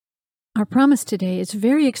Our promise today is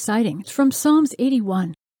very exciting. It's from Psalms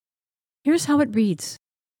 81. Here's how it reads.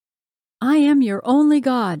 I am your only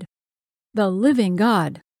God, the living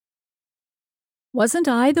God. Wasn't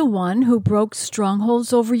I the one who broke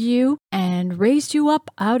strongholds over you and raised you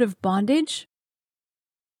up out of bondage?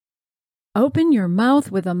 Open your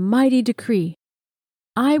mouth with a mighty decree.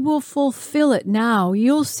 I will fulfill it now,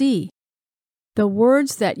 you'll see. The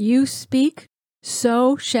words that you speak,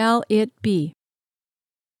 so shall it be.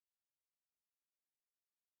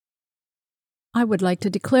 I would like to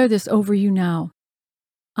declare this over you now.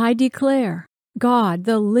 I declare, God,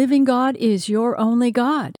 the living God, is your only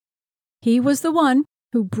God. He was the one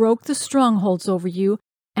who broke the strongholds over you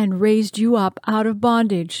and raised you up out of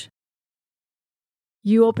bondage.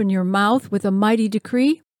 You open your mouth with a mighty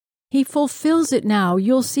decree. He fulfills it now,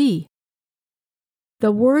 you'll see.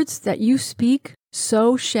 The words that you speak,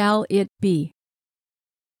 so shall it be.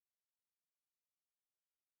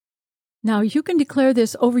 Now you can declare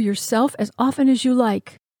this over yourself as often as you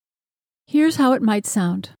like. Here's how it might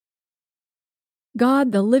sound.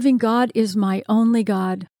 God, the living God, is my only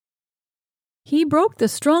God. He broke the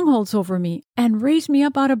strongholds over me and raised me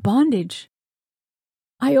up out of bondage.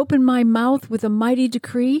 I open my mouth with a mighty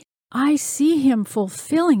decree. I see Him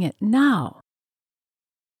fulfilling it now.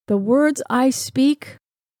 The words I speak,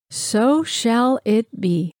 so shall it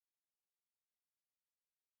be.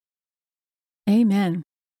 Amen.